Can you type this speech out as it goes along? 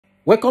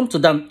Welcome to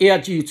Dan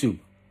ARG YouTube.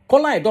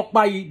 Kola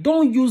Edokpayi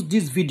don't use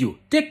this video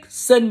take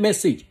send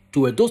message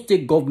to Edo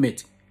State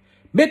Government.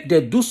 Make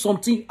them do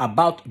something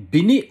about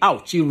Benin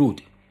Auchi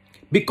Road.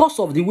 Because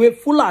of the way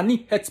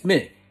Fulani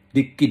herdsmen,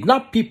 they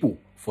kidnap people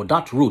for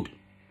that road.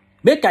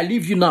 Make I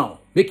leave you now.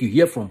 Make you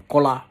hear from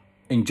Kola.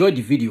 Enjoy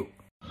the video.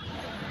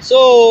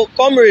 So,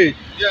 comrade,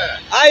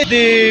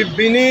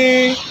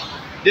 the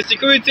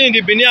security in the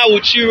Benin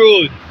Auchi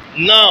Road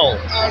now.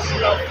 As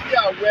you are fully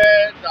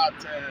aware that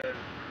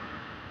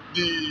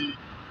the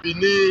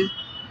Benin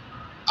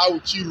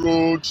Auchi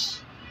Road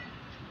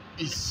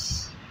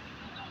is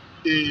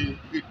a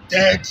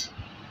dead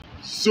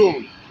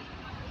zone.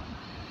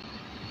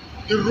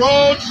 The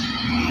road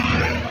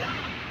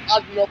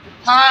has been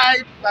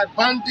occupied by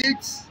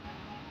bandits,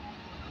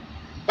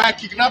 by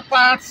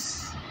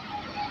kidnappers,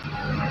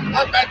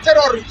 and by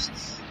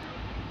terrorists.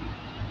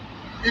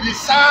 It is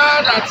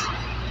sad that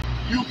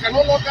you can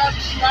no longer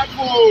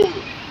travel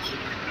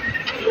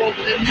from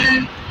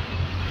Benin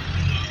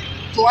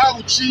to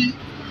Auchi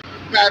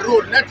by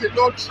road, let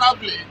alone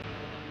traveling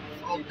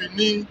from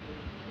Benin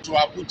to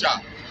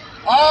Abuja.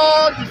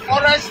 All the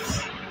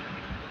forests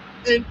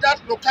in that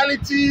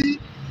locality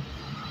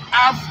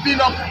have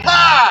been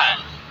occupied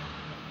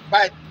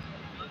by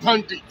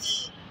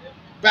bandits,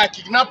 by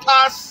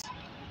kidnappers,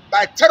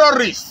 by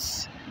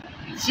terrorists.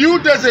 Few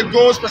days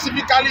ago,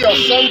 specifically on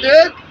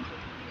Sunday,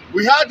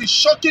 we had the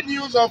shocking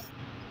news of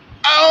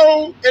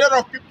how a lot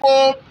of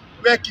people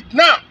were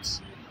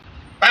kidnapped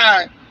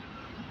by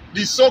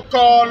the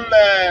so-called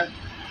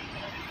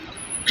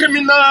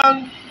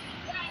criminal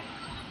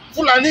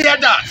Fulani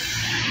herders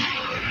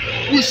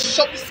with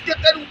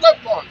sophisticated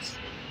weapons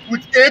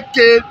with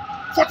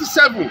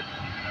AK-47.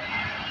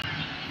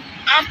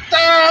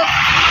 After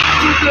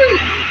today,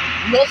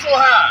 we also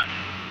had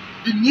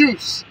the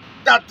news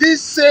that these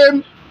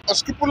same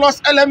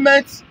unscrupulous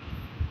elements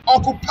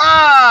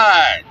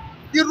occupied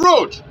the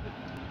road.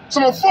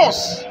 Some of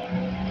us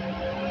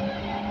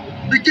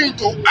begin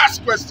to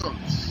ask questions.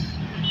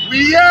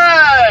 We hear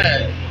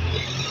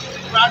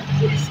that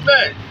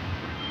policemen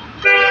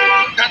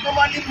that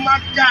normally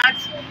mark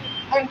guards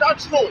on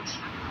that road.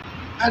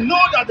 I know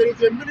that there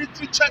is a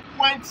military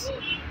checkpoint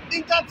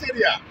in that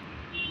area.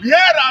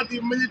 Where are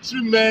the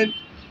military men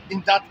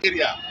in that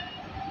area?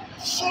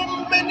 So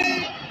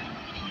many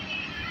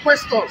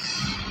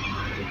questions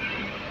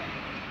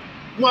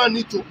one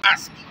need to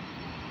ask.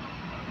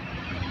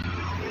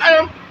 I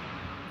am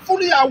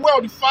fully aware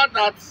of the fact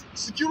that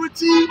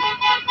security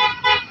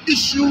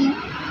issue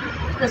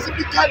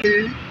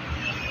specifically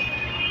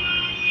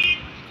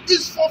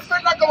is for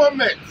federal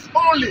government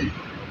only,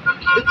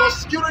 because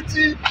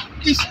security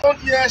is on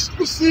the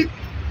exclusive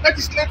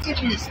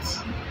legislative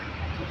list.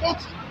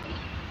 But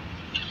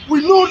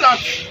we know that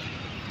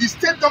the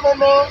state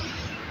governor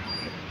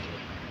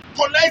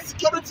collects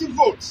security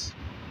votes.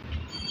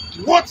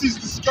 What is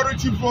the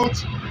security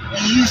vote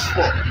used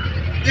for?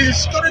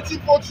 Is security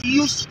vote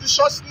used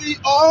judiciously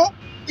or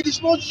it is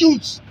not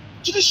used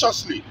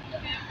judiciously?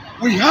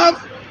 We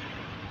have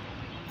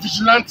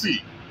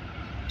vigilante.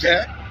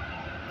 Okay?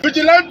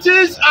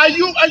 Vigilantes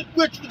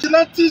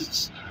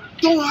vigilantes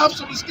don't have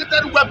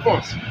sophisticated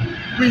weapons.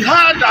 We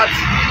heard that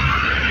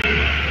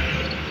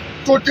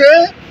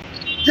today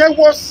there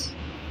was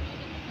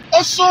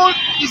also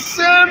the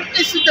same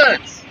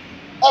incident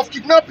of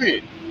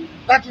kidnapping,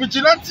 that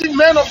vigilante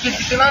men of the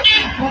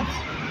vigilante group,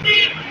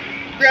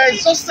 they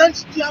exhausted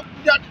their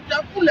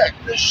bullet.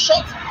 They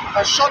shot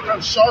and shot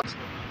and shot.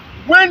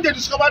 When they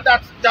discovered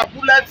that their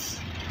bullets,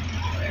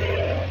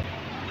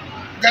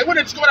 when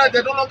they discovered that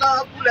they no longer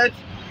have bullets,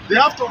 they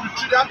have to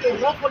retreat, they have to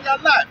run for their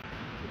life.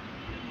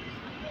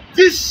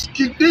 These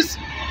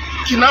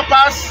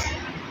kidnappers,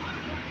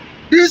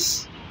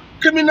 these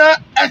criminal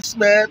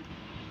X-men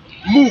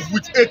move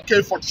with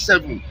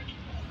AK-47.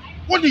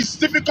 What is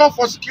difficult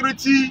for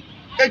security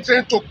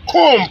agents to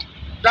comb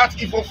that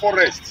evil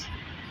forest?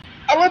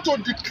 I want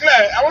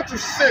to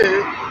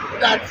say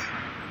that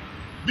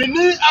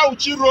Benin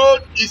Auchi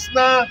Road is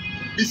now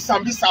the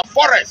Sambisa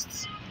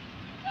forest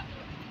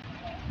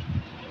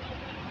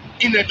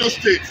in Edo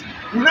State.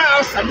 We now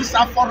have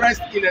Sambisa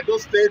forest in Edo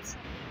State,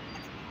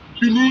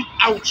 Benin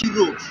Auchi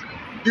Road.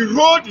 The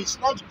road is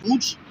not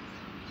good.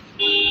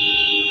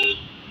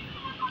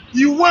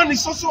 The one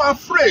is also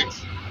afraid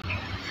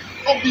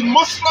of the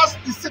monstrous,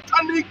 the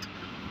satanic,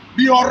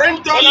 the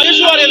horrendous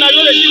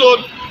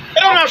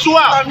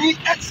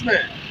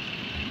X-Men.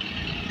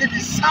 It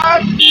is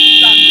sad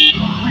that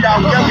we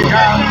are where we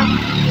are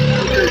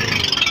today.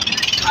 It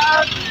is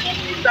sad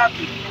that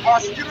our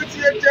security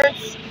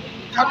agents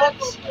cannot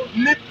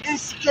nip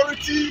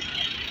insecurity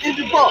in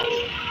the bud.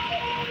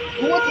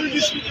 We want to use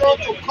this video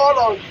to call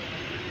on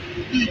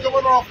the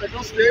governor of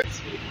Edo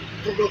State,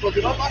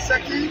 Governor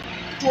Seki,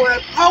 to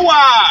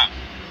empower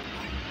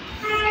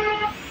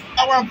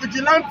our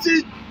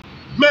vigilante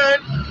men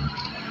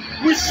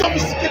with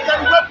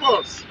sophisticated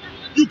weapons.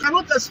 You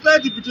cannot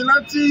expect the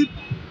vigilante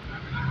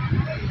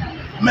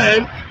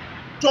men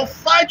to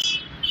fight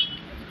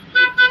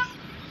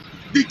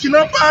the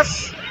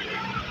kidnappers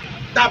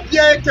that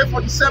bear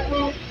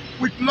AK-47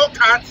 with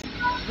knockout,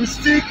 with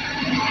stick,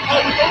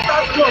 or with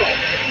other gun.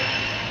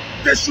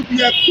 They should be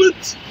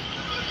equipped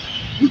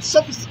with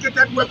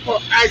sophisticated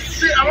weapons. I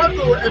want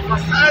to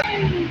emphasize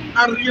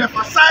and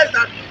re-emphasize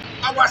that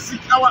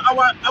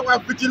our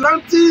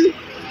vigilante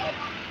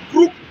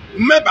group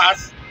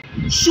members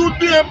should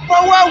be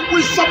empowered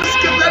with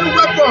sophisticated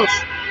weapons.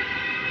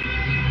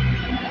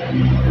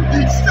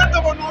 The state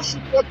government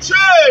should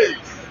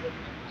purchase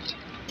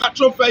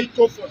patrol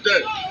vehicles for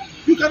them.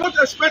 You cannot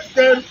expect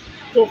them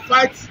to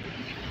fight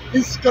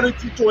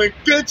insecurity, to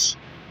engage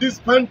these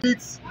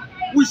bandits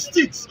with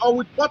sticks or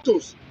with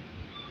bottles.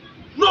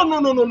 No.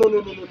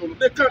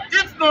 They can,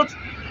 if not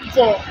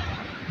for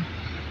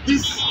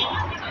this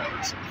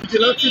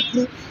vigilante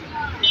group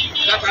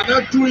that are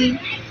not doing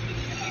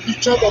the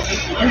job of the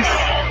police,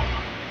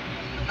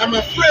 I'm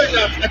afraid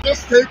that Edo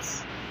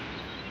State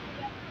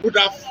would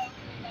have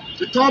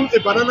become a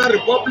banana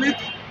republic.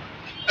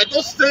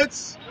 Edo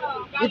State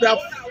would have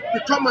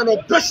become an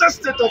oppressive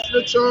state of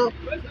nature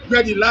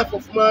where the life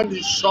of man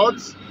is short,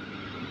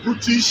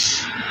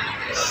 brutish,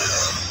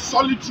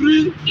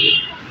 solitary,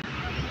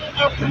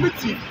 and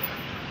primitive.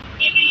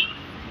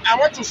 I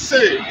want to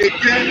say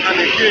again and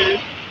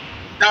again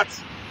that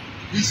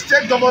the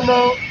state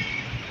governor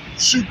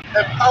should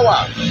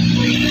empower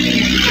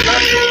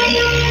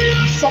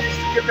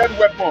sophisticated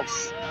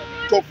weapons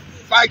to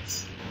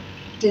fight,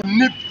 to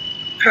nip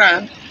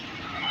crime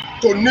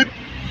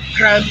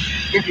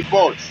in the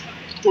bud.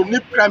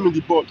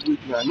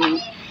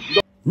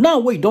 Now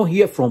we don't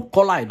hear from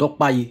Kola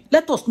Edokpayi.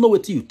 Let us know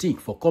what you think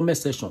for comment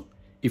section.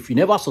 If you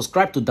never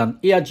subscribe to Dan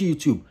ARG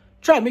YouTube,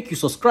 try make you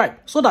subscribe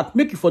so that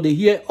make you for the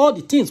hear all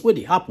the things where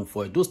they happen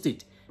for Edo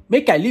State.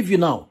 Make I leave you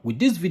now with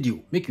this video,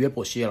 make you help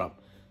us share them.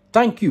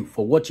 Thank you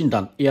for watching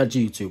Dan ARG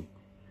YouTube.